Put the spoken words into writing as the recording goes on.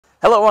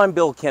Hello, I'm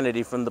Bill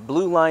Kennedy from the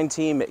Blue Line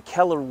team at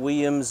Keller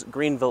Williams,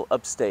 Greenville,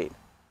 Upstate.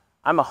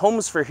 I'm a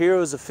Homes for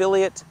Heroes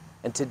affiliate,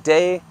 and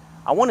today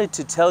I wanted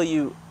to tell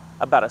you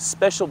about a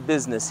special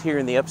business here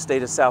in the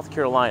upstate of South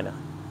Carolina.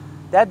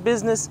 That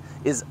business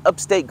is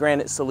Upstate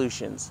Granite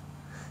Solutions.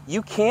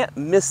 You can't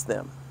miss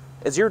them.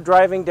 As you're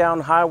driving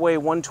down Highway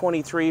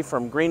 123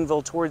 from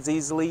Greenville towards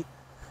Easley,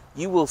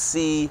 you will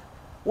see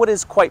what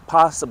is quite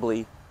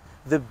possibly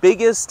the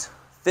biggest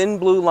thin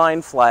blue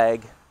line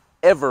flag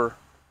ever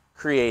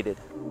created.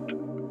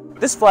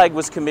 This flag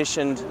was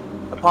commissioned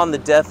upon the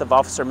death of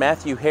Officer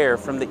Matthew Hare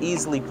from the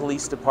Easley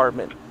Police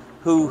Department,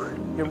 who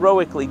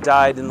heroically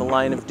died in the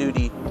line of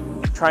duty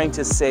trying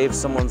to save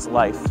someone's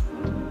life.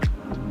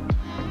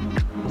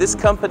 This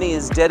company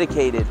is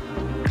dedicated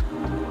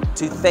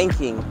to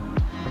thanking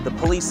the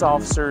police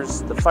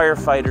officers, the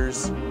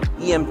firefighters,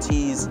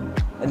 EMTs,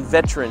 and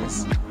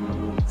veterans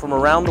from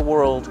around the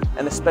world,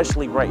 and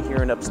especially right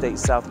here in upstate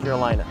South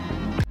Carolina.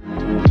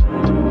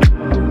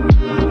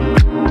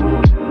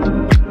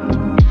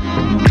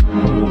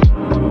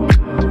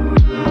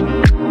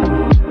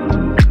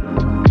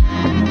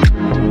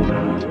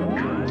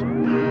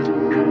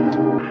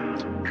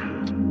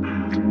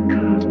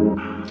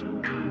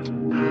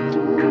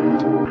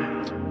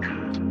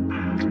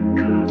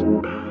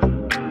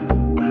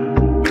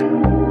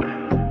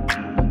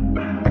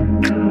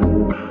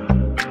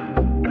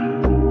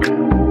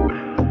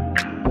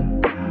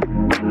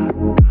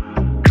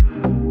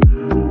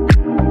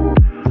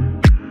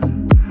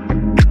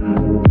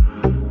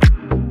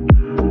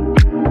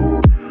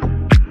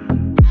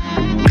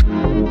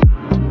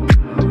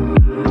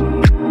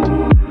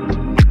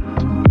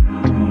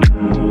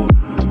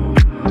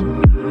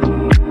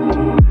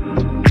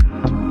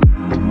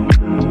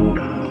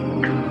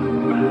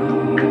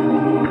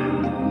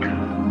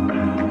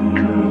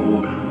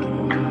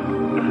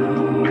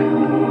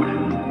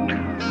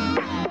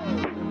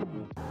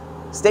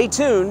 Stay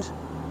tuned.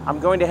 I'm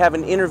going to have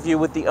an interview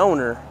with the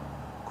owner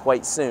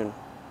quite soon.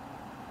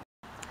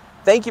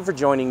 Thank you for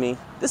joining me.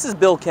 This is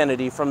Bill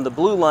Kennedy from the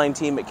Blue Line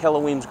team at Keller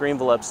Williams,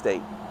 Greenville,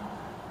 Upstate.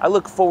 I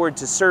look forward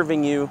to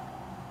serving you.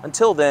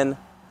 Until then,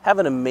 have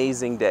an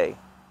amazing day.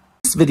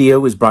 This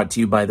video is brought to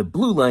you by the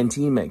Blue Line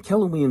team at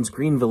Keller Williams,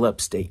 Greenville,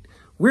 Upstate.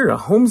 We're a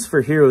Homes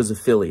for Heroes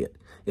affiliate.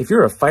 If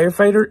you're a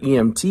firefighter,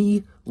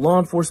 EMT, law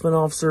enforcement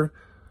officer,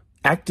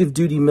 active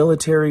duty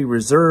military,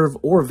 reserve,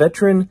 or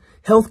veteran,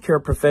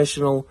 healthcare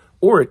professional,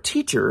 or a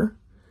teacher,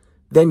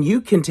 then you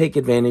can take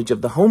advantage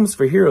of the Homes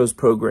for Heroes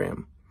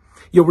program.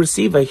 You'll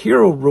receive a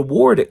hero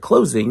reward at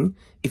closing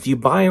if you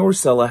buy or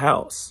sell a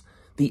house.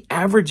 The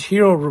average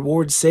hero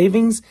reward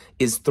savings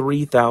is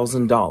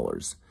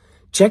 $3,000.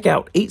 Check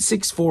out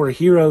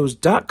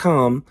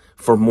 864heroes.com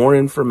for more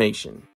information.